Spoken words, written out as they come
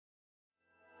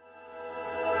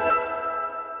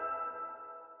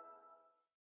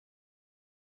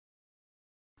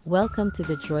Welcome to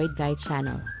the Droid Guide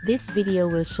channel. This video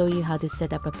will show you how to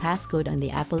set up a passcode on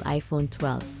the Apple iPhone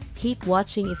 12. Keep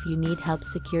watching if you need help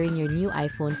securing your new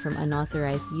iPhone from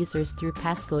unauthorized users through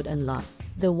passcode unlock.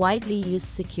 The widely used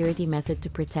security method to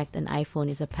protect an iPhone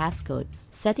is a passcode.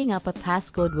 Setting up a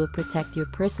passcode will protect your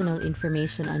personal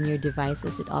information on your device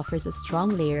as it offers a strong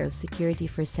layer of security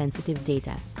for sensitive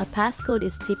data. A passcode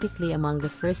is typically among the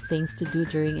first things to do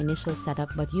during initial setup,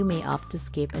 but you may opt to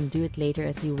skip and do it later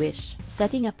as you wish.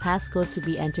 Setting a passcode to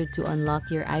be entered to unlock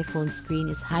your iPhone screen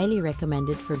is highly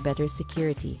recommended for better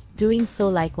security. Doing so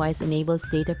likewise enables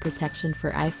data protection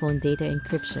for iPhone data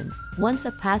encryption. Once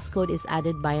a passcode is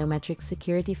added, biometric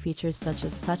security features such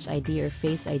as Touch ID or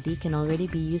Face ID can already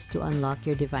be used to unlock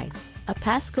your device. A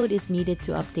passcode is needed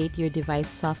to update your device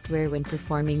software when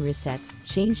performing resets,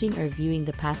 changing or viewing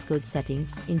the passcode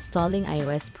settings, installing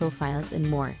iOS profiles, and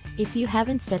more. If you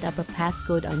haven't set up a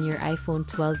passcode on your iPhone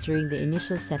 12 during the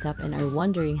initial setup and are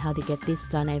wondering how to get this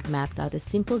done, I've mapped out a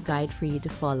simple guide for you to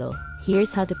follow.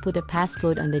 Here's how to put a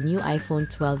passcode on the new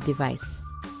iPhone 12 device.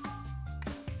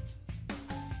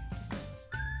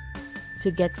 To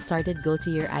get started, go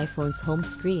to your iPhone's home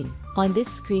screen. On this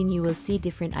screen, you will see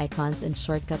different icons and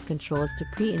shortcut controls to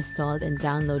pre-installed and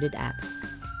downloaded apps.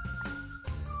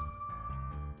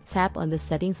 Tap on the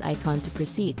settings icon to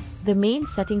proceed. The main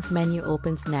settings menu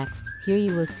opens next. Here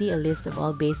you will see a list of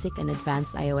all basic and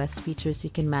advanced iOS features you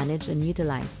can manage and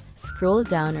utilize. Scroll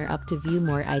down or up to view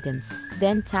more items.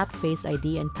 Then tap Face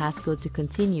ID and Passcode to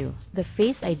continue. The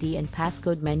Face ID and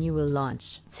Passcode menu will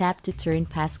launch. Tap to turn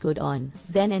passcode on.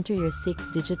 Then enter your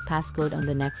 6-digit passcode on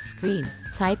the next screen.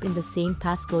 Type in the same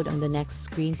passcode on the next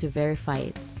screen to verify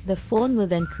it. The phone will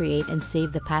then create and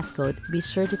save the passcode. Be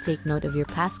sure to take note of your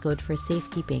passcode for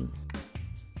safekeeping.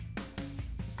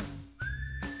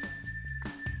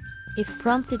 If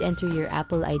prompted, enter your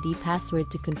Apple ID password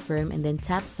to confirm and then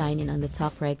tap Sign In on the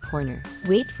top right corner.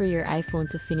 Wait for your iPhone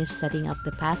to finish setting up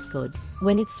the passcode.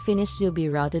 When it's finished, you'll be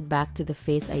routed back to the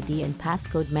Face ID and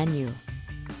Passcode menu.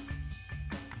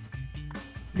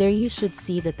 There you should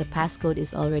see that the passcode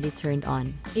is already turned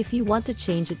on. If you want to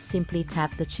change it, simply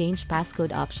tap the Change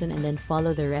Passcode option and then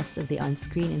follow the rest of the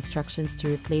on-screen instructions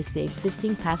to replace the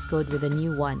existing passcode with a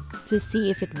new one. To see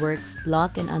if it works,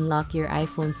 lock and unlock your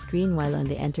iPhone screen while on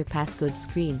the Enter Passcode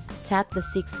screen. Tap the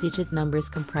 6-digit numbers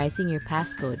comprising your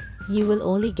passcode. You will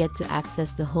only get to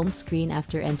access the home screen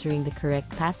after entering the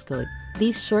correct passcode.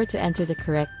 Be sure to enter the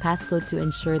correct passcode to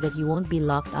ensure that you won't be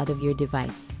locked out of your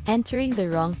device. Entering the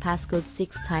wrong passcode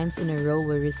 6 times in a row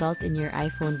will result in your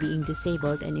iPhone being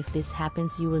disabled, and if this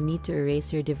happens, you will need to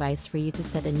erase your device for you to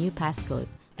set a new passcode.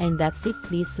 And that's it.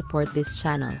 Please support this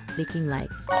channel, clicking like,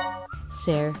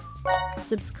 share,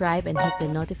 subscribe, and hit the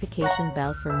notification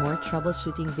bell for more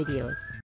troubleshooting videos.